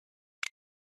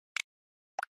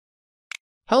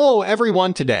Hello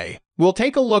everyone, today we'll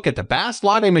take a look at the best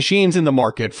latte machines in the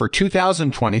market for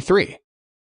 2023.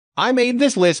 I made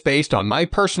this list based on my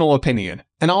personal opinion,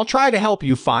 and I'll try to help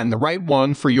you find the right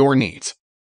one for your needs.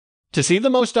 To see the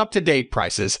most up-to-date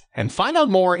prices and find out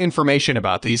more information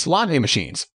about these latte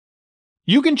machines,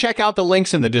 you can check out the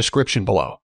links in the description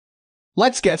below.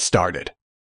 Let's get started.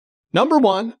 Number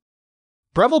 1.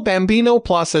 Breville Bambino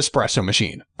Plus Espresso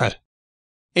Machine.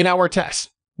 In our test,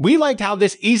 we liked how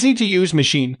this easy-to-use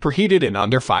machine preheated in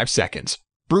under 5 seconds,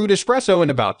 brewed espresso in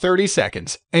about 30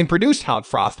 seconds, and produced hot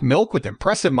frothed milk with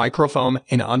impressive microfoam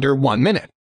in under 1 minute.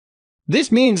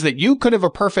 This means that you could have a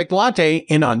perfect latte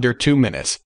in under 2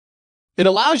 minutes. It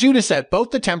allows you to set both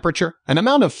the temperature and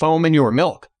amount of foam in your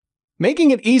milk,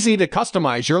 making it easy to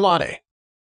customize your latte.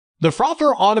 The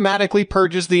frother automatically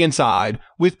purges the inside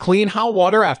with clean hot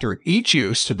water after each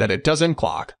use so that it doesn't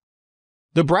clog.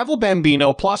 The Breville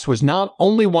Bambino Plus was not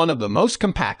only one of the most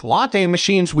compact latte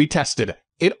machines we tested,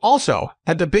 it also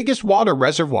had the biggest water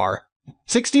reservoir,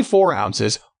 64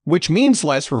 ounces, which means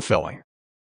less refilling.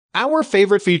 Our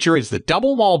favorite feature is the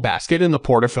double-wall basket in the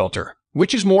portafilter,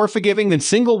 which is more forgiving than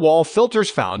single-wall filters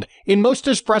found in most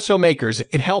espresso makers.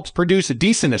 It helps produce a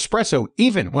decent espresso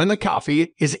even when the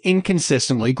coffee is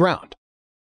inconsistently ground.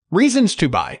 Reasons to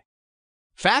buy: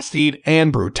 fast heat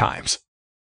and brew times.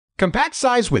 Compact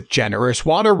size with generous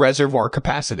water reservoir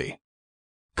capacity.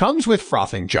 Comes with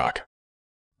frothing jug.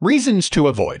 Reasons to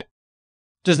avoid: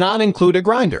 does not include a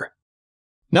grinder.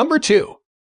 Number 2.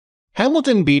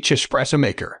 Hamilton Beach Espresso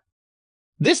Maker.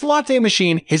 This latte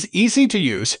machine is easy to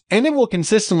use and it will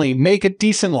consistently make a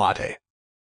decent latte.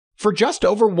 For just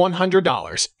over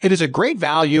 $100, it is a great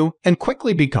value and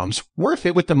quickly becomes worth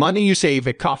it with the money you save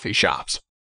at coffee shops.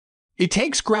 It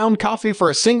takes ground coffee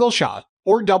for a single shot,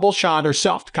 or double shot or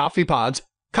soft coffee pods,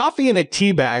 coffee in a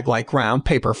tea bag like round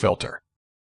paper filter.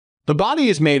 The body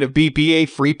is made of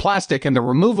BPA-free plastic and the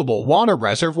removable water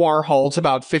reservoir holds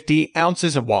about 50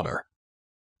 ounces of water.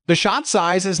 The shot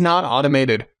size is not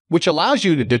automated, which allows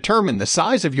you to determine the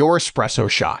size of your espresso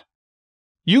shot.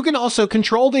 You can also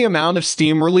control the amount of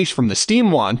steam released from the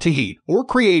steam wand to heat or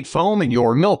create foam in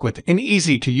your milk with an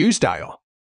easy-to-use dial.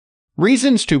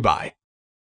 Reasons to buy: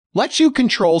 lets you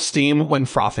control steam when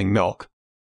frothing milk.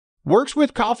 Works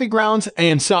with coffee grounds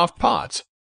and soft pods.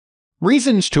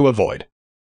 Reasons to avoid: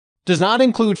 does not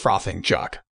include frothing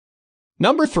jug.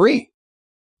 Number 3.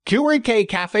 Keurig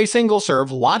K-Cafe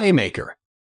Single-Serve Latte Maker.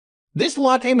 This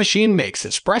latte machine makes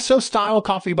espresso-style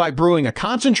coffee by brewing a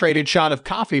concentrated shot of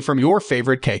coffee from your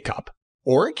favorite K-cup,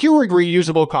 or a Keurig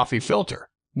reusable coffee filter,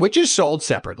 which is sold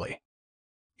separately.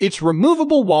 Its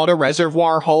removable water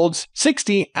reservoir holds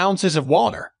 60 ounces of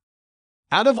water.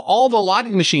 Out of all the latte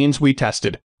machines we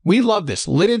tested, we love this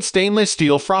lidded stainless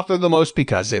steel frother the most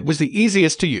because it was the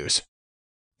easiest to use.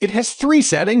 It has 3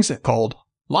 settings: cold,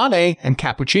 latte, and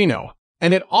cappuccino,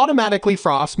 and it automatically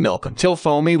froths milk until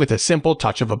foamy with a simple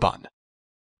touch of a button.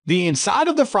 The inside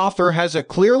of the frother has a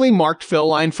clearly marked fill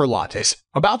line for lattes,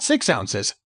 about 6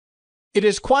 ounces. It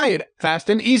is quiet, fast,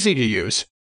 and easy to use.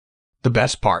 The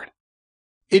best part: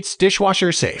 it's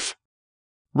dishwasher safe.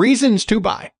 Reasons to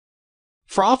buy: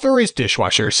 frother is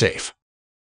dishwasher safe.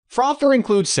 Frother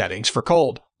includes settings for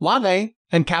cold, latte,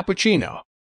 and cappuccino.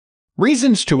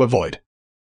 Reasons to avoid: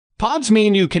 pods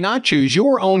mean you cannot choose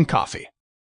your own coffee.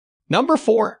 Number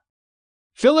 4.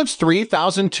 Philips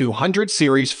 3200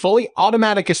 Series Fully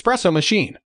Automatic Espresso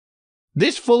Machine.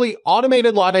 This fully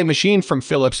automated latte machine from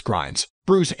Philips grinds,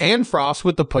 brews, and froths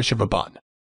with the push of a button.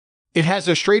 It has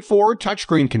a straightforward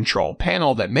touchscreen control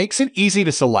panel that makes it easy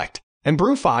to select and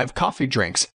brew 5 coffee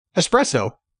drinks: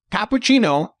 espresso,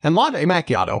 cappuccino, and latte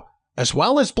macchiato, as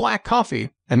well as black coffee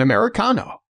and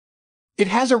Americano. It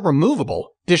has a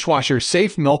removable,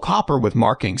 dishwasher-safe milk hopper with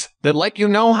markings that let you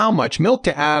know how much milk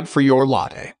to add for your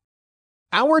latte.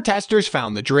 Our testers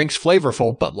found the drinks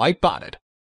flavorful but light-bodied.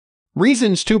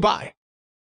 Reasons to buy: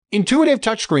 intuitive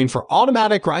touchscreen for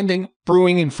automatic grinding,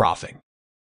 brewing, and frothing.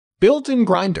 Built-in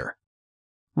grinder.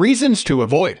 Reasons to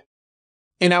avoid: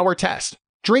 in our test,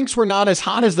 drinks were not as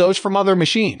hot as those from other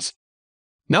machines.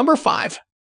 Number 5.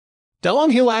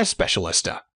 DeLonghi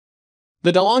Specialista.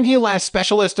 The DeLonghi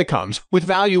Specialista comes with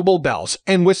valuable bells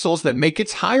and whistles that make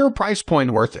its higher price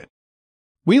point worth it.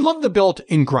 We love the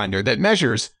built-in grinder that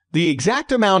measures the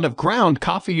exact amount of ground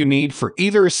coffee you need for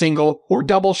either a single or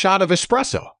double shot of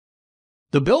espresso.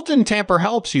 The built-in tamper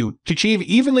helps you to achieve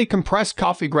evenly compressed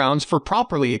coffee grounds for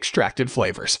properly extracted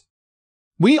flavors.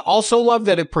 We also love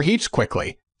that it preheats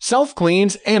quickly,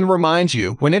 self-cleans, and reminds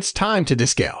you when it's time to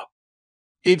descale.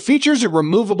 It features a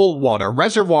removable water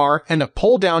reservoir and a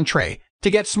pull-down tray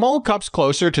to get small cups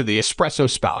closer to the espresso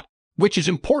spout, which is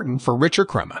important for richer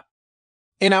crema.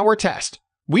 In our test,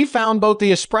 We found both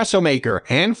the espresso maker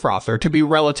and frother to be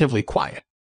relatively quiet.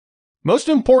 Most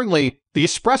importantly, the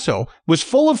espresso was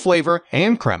full of flavor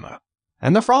and crema,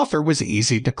 and the frother was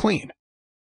easy to clean.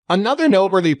 Another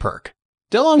noteworthy perk: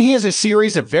 DeLonghi has a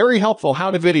series of very helpful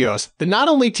how-to videos that not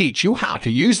only teach you how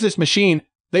to use this machine,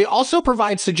 they also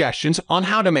provide suggestions on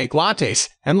how to make lattes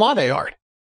and latte art.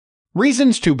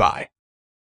 Reasons to buy: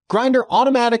 grinder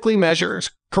automatically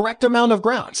measures correct amount of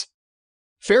grounds.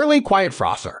 Fairly quiet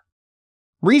frother.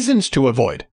 Reasons to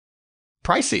avoid: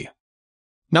 pricey.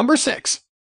 Number 6.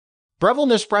 Breville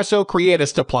Nespresso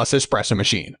Creatista Plus Espresso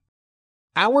Machine.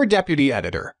 Our deputy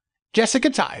editor,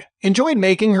 Jessica Tai, enjoyed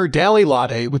making her daily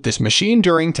latte with this machine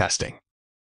during testing.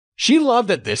 She loved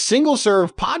that this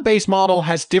single-serve pod-based model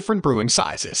has different brewing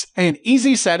sizes and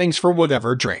easy settings for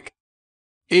whatever drink.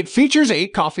 It features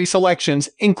 8 coffee selections,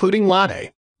 including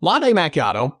latte, latte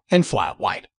macchiato, and flat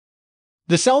white.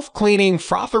 The self-cleaning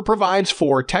frother provides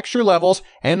 4 texture levels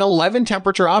and 11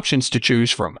 temperature options to choose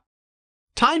from.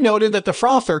 Tai noted that the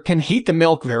frother can heat the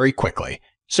milk very quickly,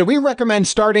 so we recommend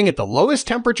starting at the lowest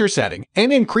temperature setting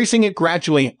and increasing it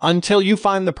gradually until you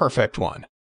find the perfect one.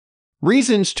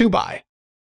 Reasons to buy: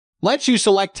 lets you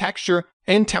select texture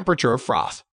and temperature of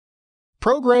froth.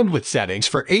 Programmed with settings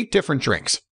for 8 different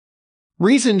drinks.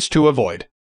 Reasons to avoid: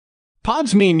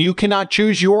 pods mean you cannot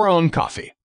choose your own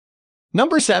coffee.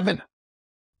 Number 7.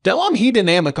 DeLonghi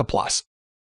Dynamica Plus.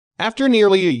 After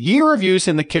nearly a year of use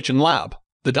in the kitchen lab,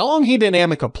 the DeLonghi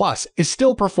Dynamica Plus is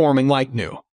still performing like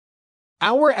new.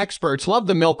 Our experts love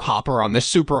the milk hopper on this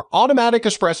super automatic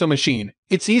espresso machine.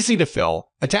 It's easy to fill,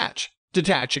 attach,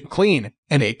 detach, and clean,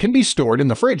 and it can be stored in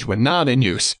the fridge when not in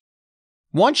use.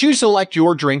 Once you select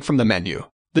your drink from the menu,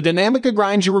 the Dynamica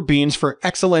grinds your beans for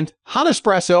excellent hot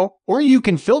espresso, or you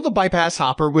can fill the bypass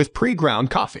hopper with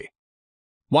pre-ground coffee.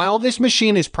 While this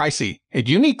machine is pricey, it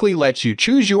uniquely lets you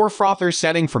choose your frother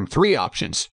setting from 3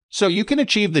 options, so you can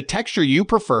achieve the texture you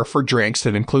prefer for drinks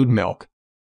that include milk.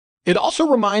 It also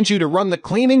reminds you to run the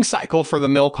cleaning cycle for the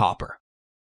milk hopper.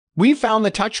 We found the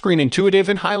touchscreen intuitive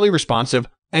and highly responsive,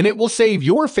 and it will save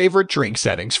your favorite drink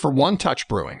settings for one-touch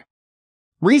brewing.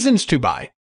 Reasons to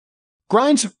buy: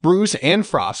 grinds, brews, and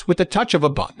froths with the touch of a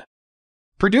button.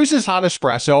 Produces hot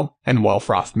espresso and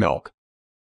well-frothed milk.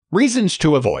 Reasons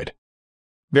to avoid: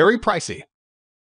 very pricey.